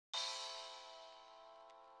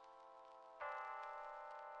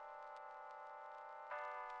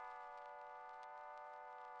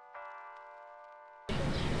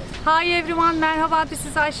Hi everyone, merhaba, this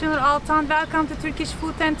is Ayşenur, Altan. Welcome to Turkish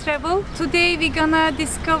Food and Travel. Today we're gonna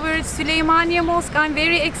discover Suleymaniye Mosque. I'm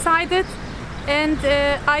very excited and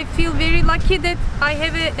I feel very lucky that I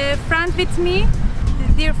have a friend with me,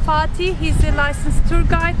 dear Fatih. He's a licensed tour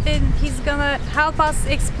guide and he's gonna help us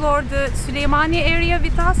explore the Suleymaniye area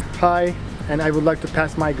with us. Hi, and I would like to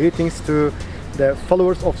pass my greetings to the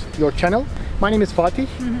followers of your channel. My name is Fatih.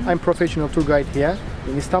 I'm professional tour guide here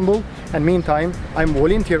in Istanbul, and meantime I'm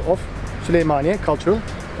volunteer of Suleymaniye Cultural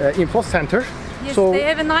Info Center. Yes, so they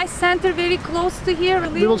have a nice center very close to here.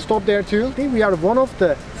 we will stop there too. We are one of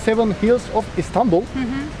the 7 hills of Istanbul.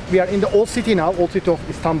 We are in the old city now, old city of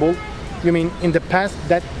Istanbul. You mean in the past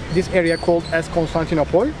that this area called as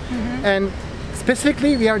Constantinople. And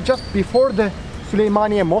specifically we are just before the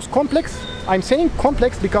Suleymaniye Mosque complex. I'm saying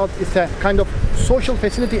complex because it's a kind of social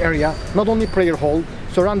facility area, not only prayer hall,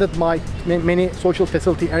 surrounded by many social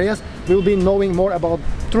facility areas. We'll be knowing more about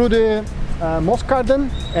through the mosque garden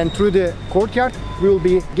and through the courtyard. We will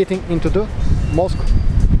be getting into the mosque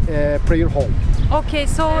prayer hall. Okay,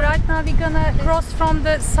 so right now we're gonna cross from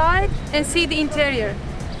the side and see the interior.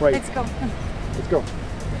 Right. Let's go. Let's go.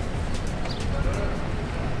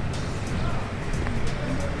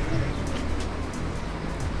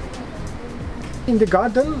 In the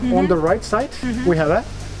garden on the right side we have a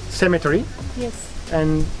cemetery. Yes.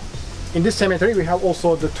 And in this cemetery we have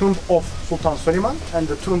also the tomb of Sultan Soliman and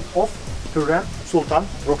the tomb of Hurrem, Sultan,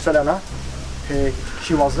 Roxalana.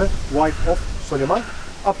 She was the wife of Soliman.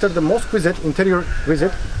 After the mosque visit, interior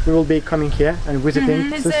visit, we will be coming here and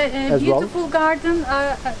visiting It's this a as well. beautiful garden.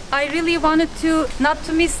 I really wanted to not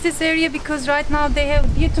to miss this area because right now they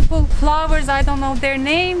have beautiful flowers. I don't know their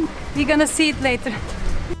name. We're gonna see it later.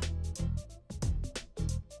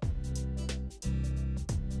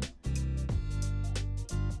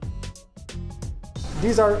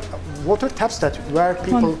 These are water taps that where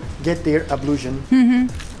people get their ablution,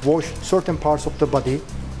 wash certain parts of the body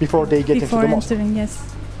before they get into the mosque. Entering, yes.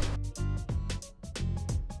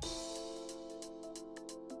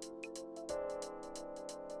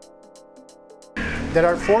 There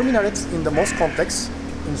are 4 minarets in the mosque complex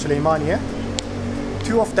in Suleymaniye.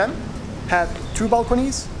 2 of them have 2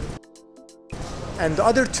 balconies and the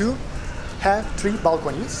other 2 have 3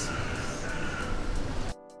 balconies.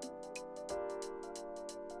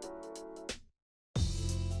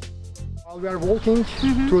 While we are walking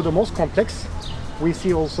through the mosque complex, we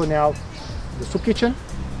see also now the soup kitchen.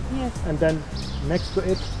 Yes. And then next to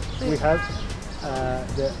it we have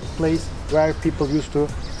the place where people used to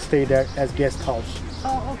stay there as guest house.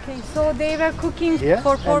 Oh, okay. So they were cooking Here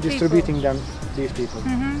for 4 and distributing people. these people.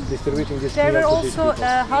 Distributing this There meal were to these also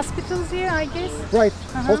people. hospitals here, I guess. Right,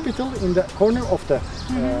 hospital in the corner of the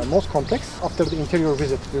mosque complex. After the interior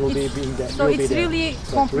visit, we will be being there. So it's really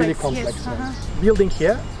complex. Really complex. Yes. Yeah. Building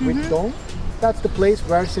here with dome. That's the place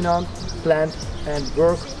where Sinan planned and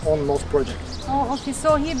worked on mosque project. Oh, okay.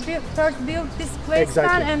 So he first built this place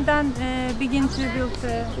Exactly. and then begin to build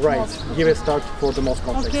the Right, mosque. give a start for the mosque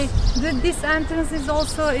complex. Okay. This entrance is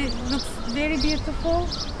also, it looks very beautiful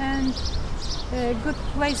and a good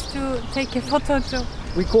place to take a photo too.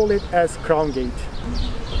 We call it as Crown Gate.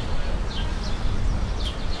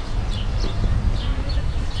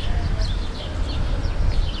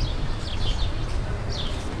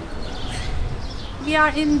 We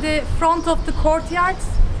are in the front of the courtyard,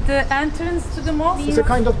 the entrance to the mosque. It's a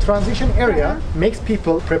kind of transition area, makes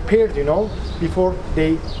people prepared, you know, before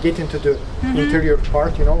they get into the interior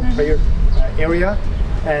part, you know, prayer area,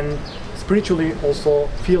 and spiritually also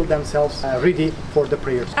feel themselves ready for the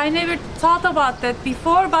prayers. I never thought about that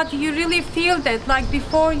before, but you really feel that, like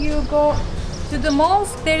before you go to the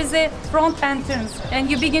mosque, there is a front entrance, and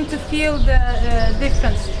you begin to feel the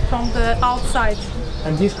difference from the outside.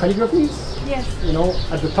 And these calligraphies, Yes. you know,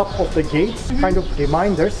 at the top of the gate, kind of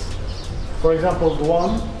reminders. For example, the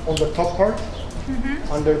one on the top part,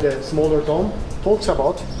 under the smaller dome, talks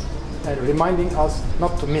about and reminding us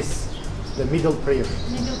not to miss the middle prayer.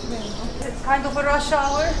 It's kind of a rush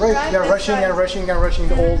hour. Right, we are That's rushing right. and rushing and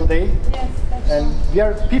rushing all the day. Yes, that's And we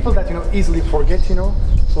are people that, you know, easily forget, you know,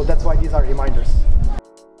 so that's why these are reminders.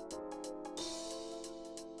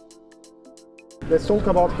 Let's talk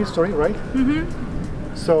about history, right?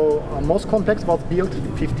 So mosque complex was built in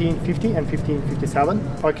 1550 and 1557.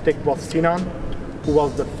 Architect was Sinan, who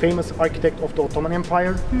was the famous architect of the Ottoman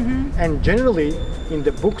Empire. And generally in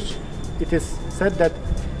the books it is said that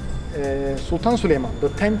Sultan Suleiman, the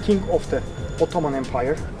 10th king of the Ottoman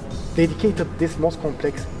Empire, dedicated this mosque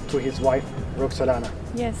complex to his wife Roxalana.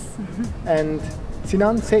 Yes. And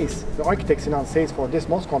Sinan says, the architect Sinan says for this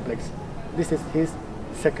mosque complex, this is his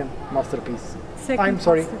second masterpiece. Second I'm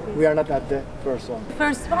sorry, masterpiece. we are not at the first one.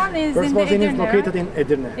 First one is First in one the is located right? in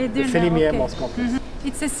Edirne, the Edirne, Suleymaniye okay. Mosque complex.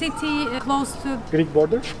 It's a city close to Greek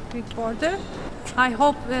border. Greek border. I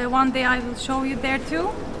hope one day I will show you there too.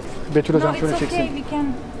 Betül No, hocam şöyle it's okay. çeksin. We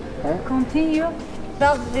can Huh? continue.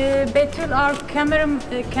 Well, Betül, our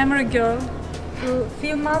camera girl, who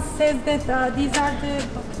film us, says that these are the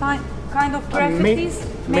kind of graffitis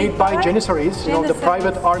Made by Janissaries, you know, the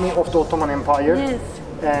private army of the Ottoman Empire. Yes.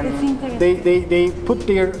 And That's interesting. they put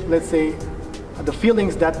their, let's say, the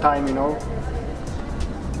feelings that time, you know.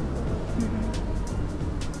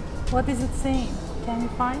 What is it saying? Can you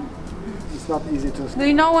find? It's not easy to. Do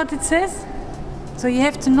you know what it says? So you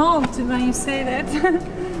have to know when you say that.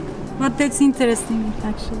 But that's interesting,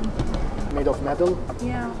 actually. Made of metal.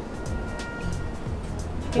 Yeah.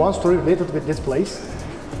 One story related with this place.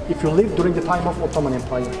 If you lived during the time of Ottoman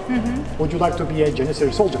Empire, would you like to be a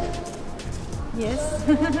Janissary soldier? Yes.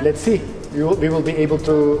 Let's see. We will be able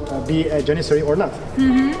to be a Janissary or not.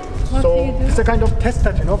 What So do you do? it's a kind of test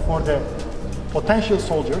that, you know, for the potential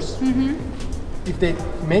soldiers, if they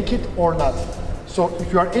make it or not. So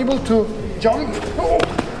if you are able to jump,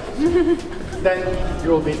 then you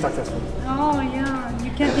will be successful. Oh yeah,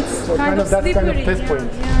 you can. It's So kind of that's slippery. kind of test yeah,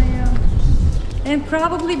 point. yeah. And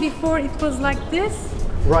probably before it was like this,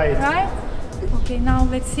 Right. right? Okay, now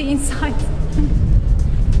let's see inside.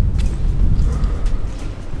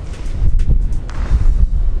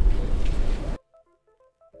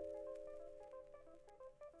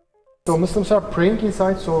 So Muslims are praying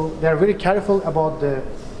inside, so they are very careful about the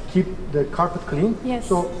keep the carpet clean. Yes.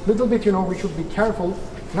 So little bit, you know, we should be careful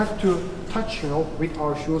not to touch, you know, with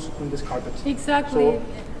our shoes in this carpet. Exactly. So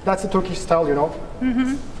that's the Turkish style, you know.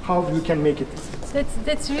 How you can make it.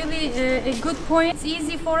 That's really a good point. It's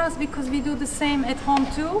easy for us because we do the same at home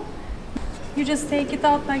too. You just take it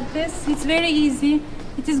out like this. It's very easy.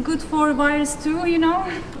 It is good for virus too, you know.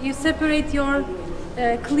 You separate your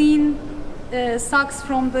clean socks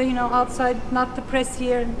from the, you know, outside, not the press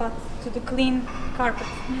here, but to the clean carpet.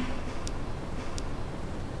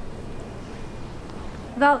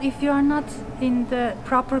 Well, if you are not in the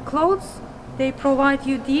proper clothes, they provide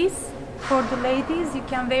you these for the ladies. You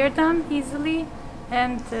can wear them easily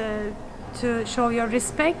and to show your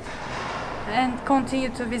respect and continue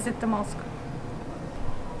to visit the mosque.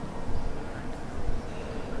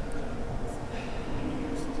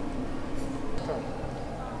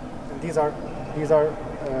 And these are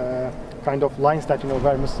kind of lines that, you know,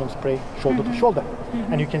 where Muslims pray shoulder to shoulder.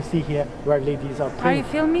 And you can see here where ladies are Are praying. you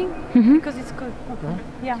filming? Because it's good. Okay.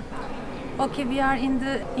 Yeah. Okay, we are in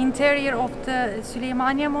the interior of the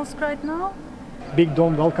Suleymaniye Mosque right now. Big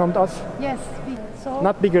dome welcomed us. Yes. So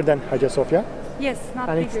Not bigger than Hagia Sophia, yes, not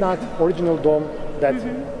and bigger. it's not original dome that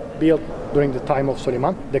built during the time of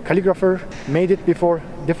Soliman. The calligrapher made it before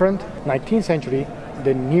different. 19th century,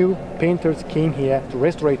 the new painters came here to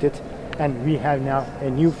restore it, and we have now a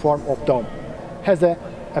new form of dome. Has a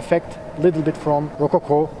effect little bit from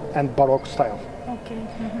Rococo and Baroque style. Okay.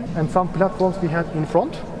 And some platforms we have in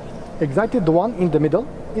front. Exactly the one in the middle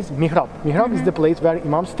is mihrab. Mihrab is the place where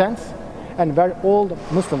Imam stands and where all the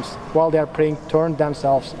Muslims, while they are praying, turn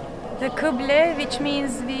themselves The Qibla, which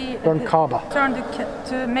means we Turn Kaaba. turn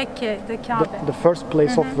to Mecca, the Kaaba. the first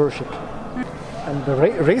place of worship. And the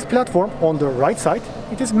raised platform on the right side,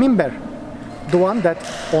 it is mimbar, the one that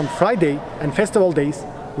on Friday and festival days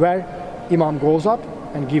where Imam goes up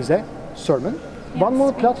and gives a sermon. One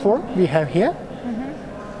more platform we have here,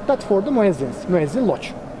 that's for the Muezzin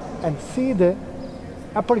lodge. And see the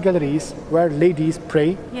upper galleries where ladies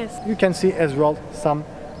pray. Yes. You can see as well some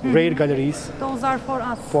rare galleries Those are for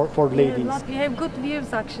us. for ladies. We have good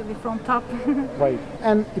views actually from top. Right.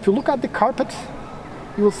 And if you look at the carpet,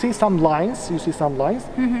 you will see some lines. You see some lines.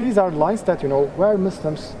 These are lines that, you know, where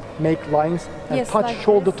Muslims make lines and Yes, touch like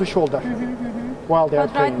shoulder this. to shoulder while they are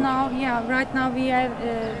But right praying. now, right now we have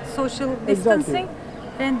social distancing,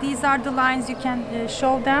 and these are the lines you can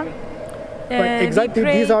show them. Right, We exactly.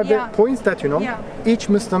 pray, These are the yeah. points that, you know, Yeah. each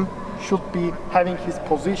Muslim should be having his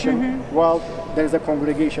position while there is a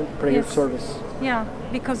congregation prayer Yes. service Yeah,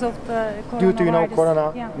 because of the coronavirus. due to, you know,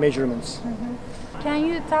 corona Yeah. measurements. Can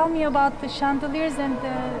you tell me about the chandeliers and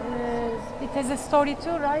it has a story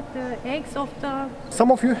too, right? The eggs of the...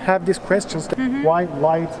 Some of you have these questions, why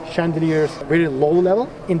lights, chandeliers, very low level.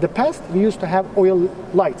 In the past, we used to have oil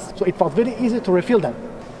lights, so it was very easy to refill them.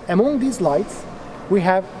 Among these lights, we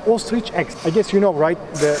have ostrich eggs. I guess you know, right?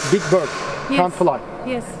 The big bird can't fly.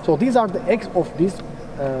 Yes. So these are the eggs of these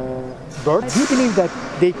birds. We believe that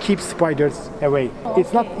they keep spiders away.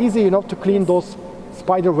 It's not Okay. easy, you know, to clean those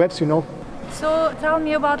spider webs, you know. So tell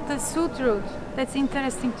me about the suit route. That's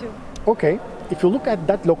interesting too. Okay, if you look at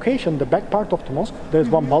that location, the back part of the mosque, there is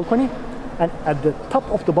one balcony, and at the top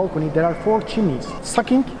of the balcony there are 4 chimneys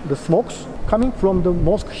sucking the smokes coming from the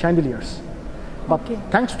mosque chandeliers. But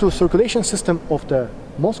thanks to circulation system of the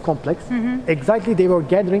mosque complex, exactly they were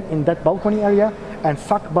gathering in that balcony area and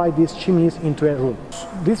sucked by these chimneys into a room.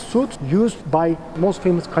 This suit used by most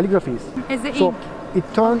famous calligraphies. As the so ink. it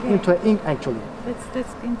turned into an ink actually.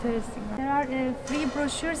 That's interesting. There are free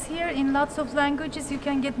brochures here in lots of languages. You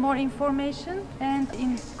can get more information. And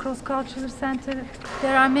in Cross Cultural Center,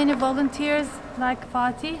 there are many volunteers like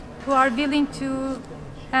Fatih who are willing to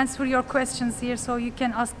answer your questions here, so you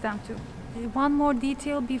can ask them too. One more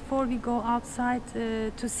detail before we go outside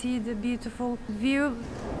to see the beautiful view.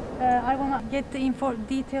 I want to get the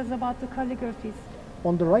details about the calligraphies.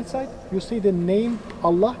 On the right side, you see the name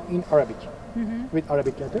Allah in Arabic, with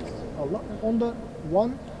Arabic letters, Allah.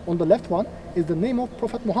 On the left one is the name of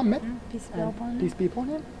Prophet Muhammad, Peace be upon him. Peace be upon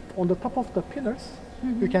him. On the top of the pillars,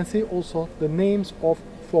 you can see also the names of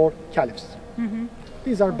 4 caliphs.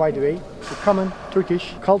 These are, by the way, the common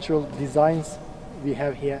Turkish cultural designs we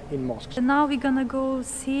have here in mosques. Now we're gonna go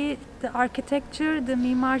see the architecture, the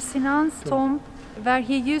Mimar Sinan's tomb, where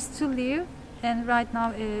he used to live and right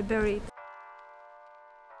now buried.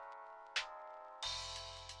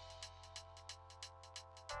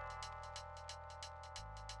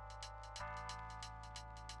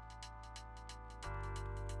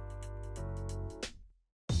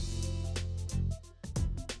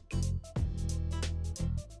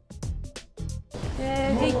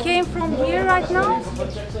 He came from here right now.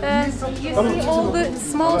 You see all the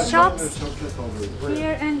small shops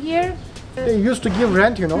here and here. They used to give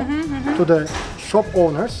rent, you know, to the shop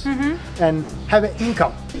owners and have an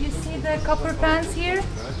income. You see the copper pans here.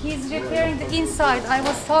 He's repairing the inside. I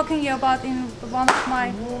was talking about in one of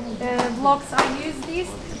my vlogs. I use these.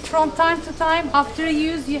 From time to time, after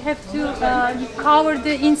use, you have to cover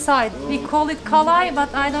the inside. We call it kalay,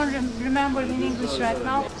 but I don't remember in English right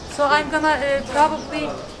now. So I'm gonna probably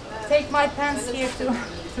take my pants here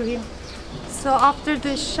to him. So after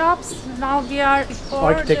the shops, now we are before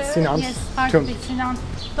Architect Sinan's Architect Sinan.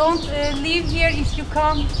 Don't leave here if you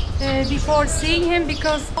come before seeing him,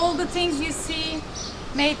 because all the things you see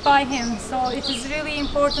made by him. So it is really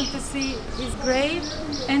important to see his grave.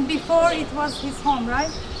 And before it was his home,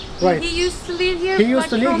 right? Right. He used to live here. He used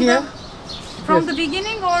to live here. From the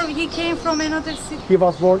beginning, or he came from another city? He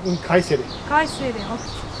was born in Kayseri. Kayseri.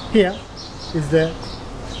 Okay. Here is the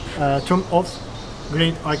tomb of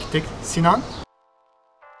great architect Sinan.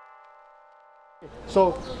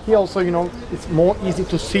 So here also, you know, it's more easy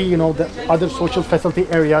to see, you know, the other social facility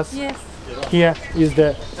areas. Yes. Here is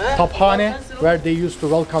the Taphane, where they used to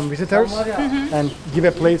welcome visitors and give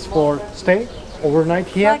a place for stay overnight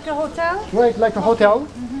here. Like a hotel? Right, like a hotel,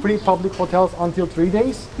 free public hotels until 3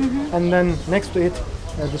 days, and then next to it,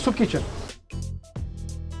 the soup kitchen.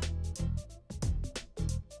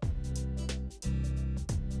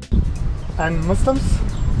 And Muslims,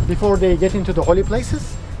 before they get into the holy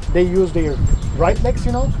places, they use their right legs,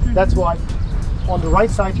 you know. That's why on the right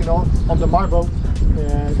side, you know, on the marble,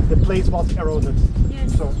 the place was eroded.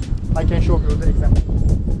 Yes. So I can show you the example.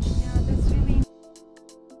 Yeah, that's really.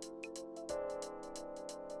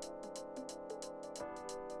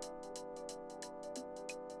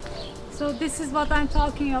 So this is what I'm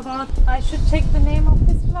talking about. I should check the name of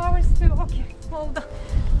these flowers too. Okay, hold on.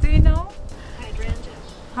 Do you know? Hydrangea.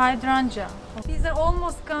 Hydrangea. These are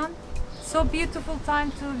almost gone. So beautiful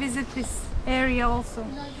time to visit this area also.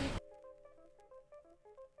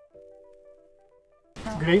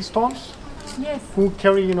 Gravestones, Yes. who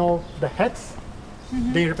carry, you know, the heads,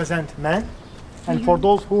 they represent men, and for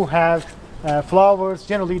those who have flowers,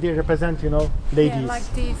 generally they represent, you know, ladies. Yeah,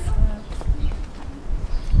 like these.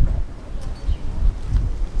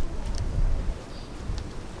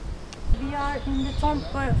 We are in the tomb,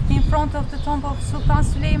 in front of the tomb of Sultan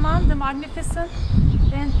Suleiman, the Magnificent,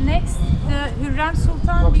 and next the Hurrem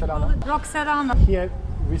Sultan. We call it Roxelana. Here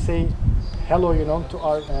we say hello, you know, to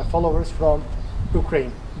our followers from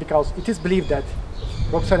Ukraine, because it is believed that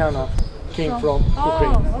Roxelana came from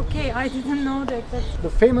Ukraine. Oh, okay, I didn't know that. The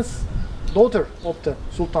famous daughter of the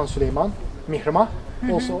Sultan Suleiman, Mihrimah,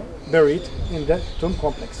 also buried in the tomb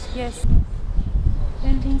complex. Yes.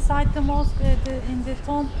 And inside the mosque, in the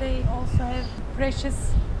tomb, they also have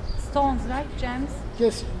precious stones, right? Gems.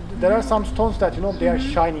 Yes, there are some stones that, you know, they are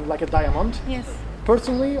shining like a diamond. Yes.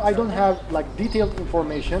 Personally, I don't have like detailed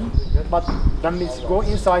information, but when we go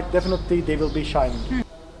inside, definitely they will be shining.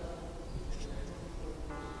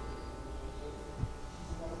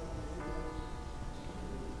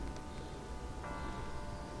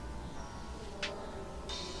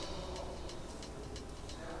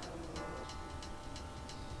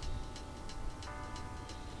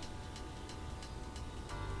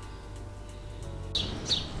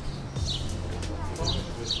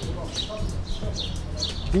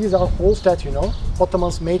 these are holes that, you know,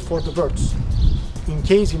 Ottomans made for the birds. In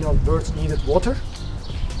case, you know, birds needed water,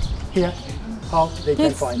 here, how they can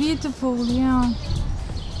It's find. beautiful, yeah.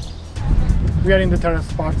 We are in the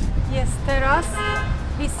terrace part. Yes, terrace.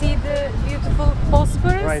 We see the beautiful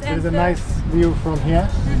Bosphorus. Right, there is a and nice view from here.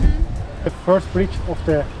 The first bridge of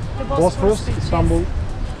the Bosphorus, Bridge, Istanbul. yes.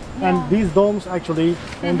 And Yeah. these domes actually,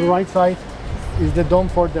 on the right side, is the dome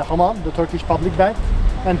for the Hammam, the Turkish public bath.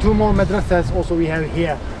 And two more madrasas also we have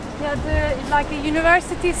here. Yeah, like a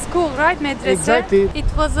university school, right, Medrese? Exactly. It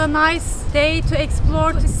was a nice day to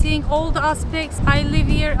explore, to seeing all the aspects. I live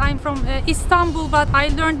here, I'm from Istanbul, but I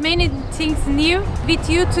learned many things new with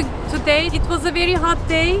you today. It was a very hot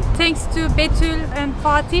day. Thanks to Betül and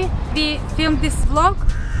Fatih, we filmed this vlog.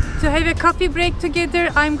 To have a coffee break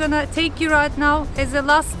together, I'm gonna take you right now as a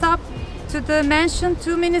last stop to the mansion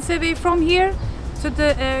 2 minutes away from here, to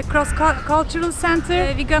the cross-cultural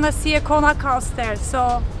center. We're gonna see a konak house there,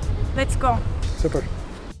 so let's go. Super.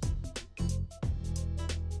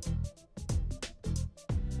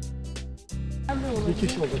 Bir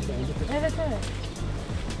kişi olacak yani. Evet, evet.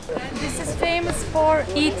 This is famous for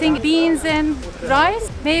eating beans and rice.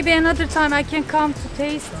 Maybe another time I can come to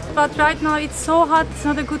taste. But right now it's so hot, it's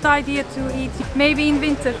not a good idea to eat. Maybe in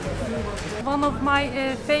winter. One of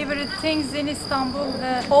my favorite things in Istanbul,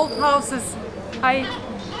 old houses.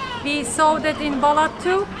 We saw that in Balat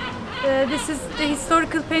too. This is the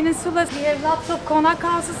historical peninsula. We have lots of konak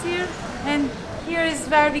houses here, and here is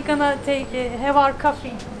where we're gonna have our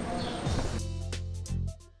coffee.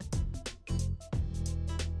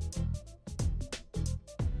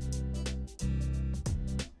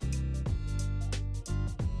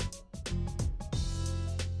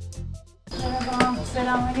 Merhaba,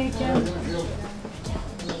 selamünaleyküm.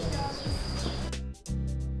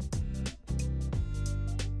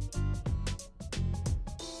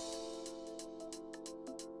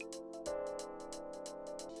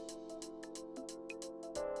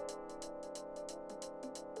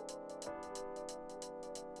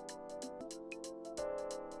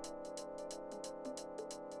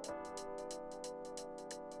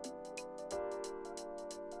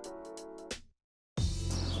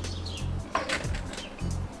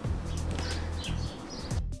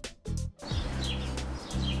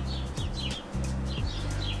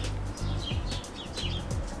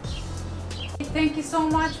 Thank you so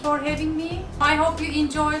much for having me. I hope you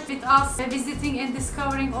enjoyed with us visiting and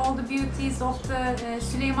discovering all the beauties of the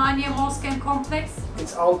Suleymaniye Mosque and complex.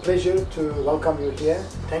 It's our pleasure to welcome you here.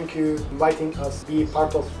 Thank you for inviting us to be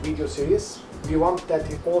part of video series. We want that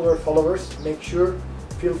all our followers make sure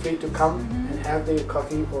feel free to come and have their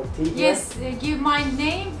coffee or tea here. Yes, give my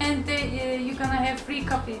name and you're gonna have free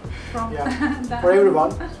coffee from that. For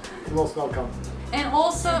everyone, you're most welcome. And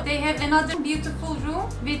also they have another beautiful room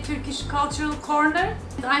with Turkish cultural corner.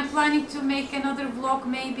 I'm planning to make another vlog,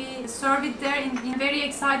 maybe serve it there. I'm very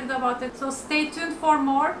excited about it. So stay tuned for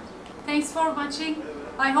more. Thanks for watching.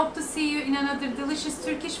 I hope to see you in another delicious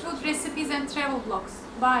Turkish food recipes and travel vlogs.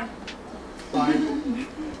 Bye. Bye.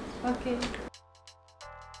 Okay.